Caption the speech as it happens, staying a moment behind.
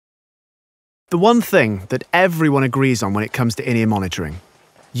The one thing that everyone agrees on when it comes to in-ear monitoring: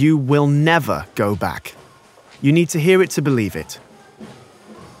 you will never go back. You need to hear it to believe it.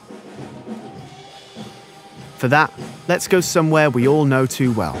 For that, let's go somewhere we all know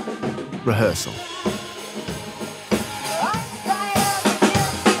too well: rehearsal.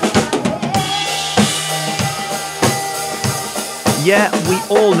 Yeah, we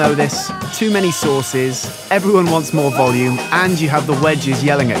all know this. Too many sources, everyone wants more volume, and you have the wedges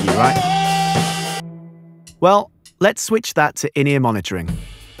yelling at you, right? Well, let's switch that to in-ear monitoring.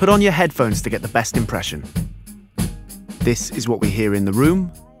 Put on your headphones to get the best impression. This is what we hear in the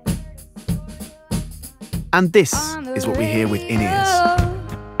room. And this is what we hear with in-ears.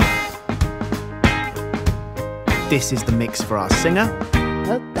 This is the mix for our singer.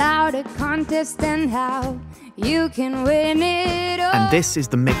 About a contest and how you can win it all. And this is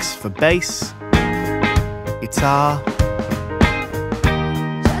the mix for bass, guitar,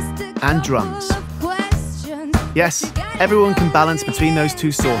 and drums. Yes, everyone can balance between those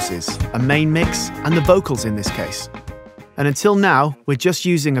two sources, a main mix and the vocals in this case. And until now, we're just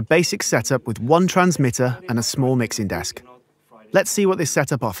using a basic setup with one transmitter and a small mixing desk. Let's see what this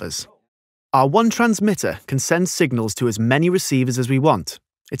setup offers. Our one transmitter can send signals to as many receivers as we want.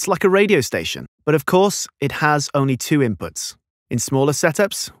 It's like a radio station, but of course, it has only two inputs. In smaller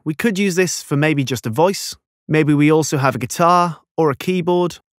setups, we could use this for maybe just a voice. Maybe we also have a guitar or a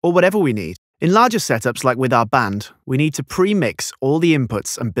keyboard or whatever we need. In larger setups, like with our band, we need to pre-mix all the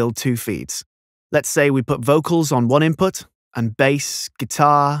inputs and build two feeds. Let's say we put vocals on one input and bass,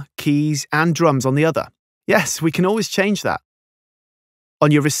 guitar, keys, and drums on the other. Yes, we can always change that. On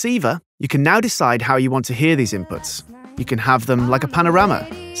your receiver, you can now decide how you want to hear these inputs. You can have them like a panorama,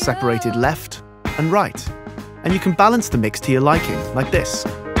 separated left and right. And you can balance the mix to your liking, like this.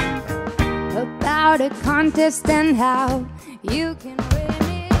 About a contest and how you can win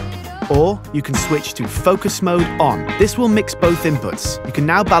it all. Or you can switch to focus mode on. This will mix both inputs. You can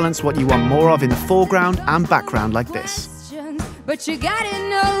now balance what you want more of in the foreground and background like this. But you gotta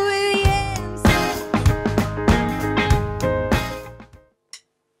know the answer.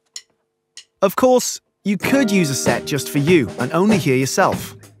 Of course, you could use a set just for you and only hear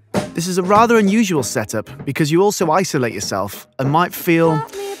yourself. This is a rather unusual setup because you also isolate yourself and might feel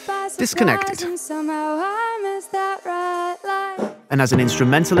disconnected. And as an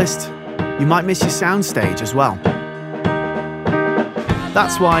instrumentalist, you might miss your soundstage as well.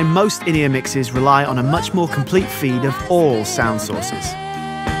 That's why most in-ear mixes rely on a much more complete feed of all sound sources.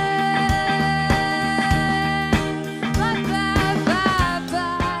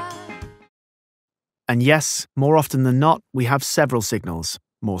 And yes, more often than not, we have several signals,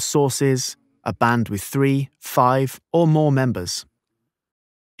 more sources, a band with 3, 5, or more members.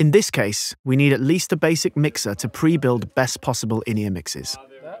 In this case, we need at least a basic mixer to pre-build best possible in-ear mixes.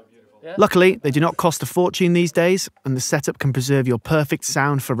 Luckily, they do not cost a fortune these days, and the setup can preserve your perfect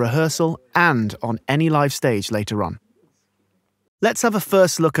sound for rehearsal and on any live stage later on. Let's have a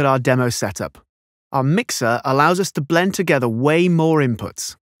first look at our demo setup. Our mixer allows us to blend together way more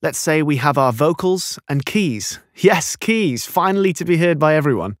inputs. Let's say we have our vocals and keys. Yes, keys, finally to be heard by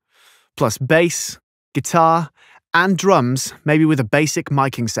everyone. Plus bass, guitar, and drums, maybe with a basic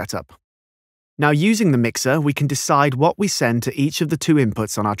miking setup. Now, using the mixer, we can decide what we send to each of the two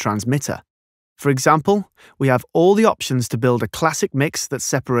inputs on our transmitter. For example, we have all the options to build a classic mix that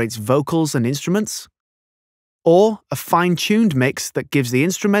separates vocals and instruments, or a fine-tuned mix that gives the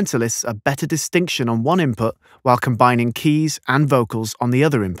instrumentalists a better distinction on one input while combining keys and vocals on the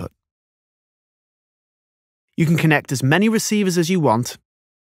other input. You can connect as many receivers as you want,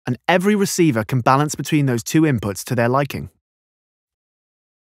 and every receiver can balance between those two inputs to their liking.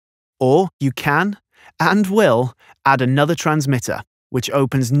 Or you can, and will, add another transmitter, which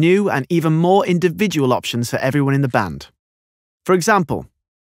opens new and even more individual options for everyone in the band. For example,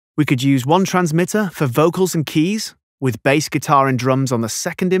 we could use one transmitter for vocals and keys, with bass, guitar, and drums on the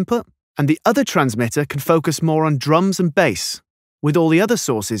second input, and the other transmitter can focus more on drums and bass, with all the other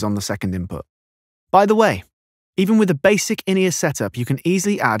sources on the second input. By the way, even with a basic in-ear setup, you can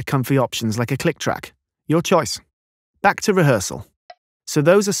easily add comfy options like a click track. Your choice. Back to rehearsal. So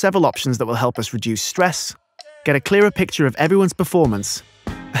those are several options that will help us reduce stress, get a clearer picture of everyone's performance,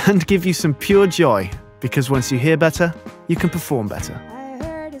 and give you some pure joy, because once you hear better, you can perform better. I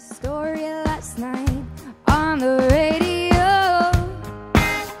heard a story last night on the radio.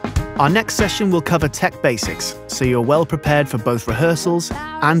 Our next session will cover tech basics, so you're well prepared for both rehearsals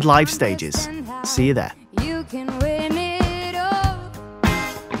and live stages. See you there. You can win it all.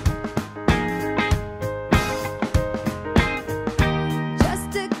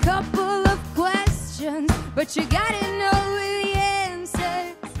 Just a couple of questions, but you got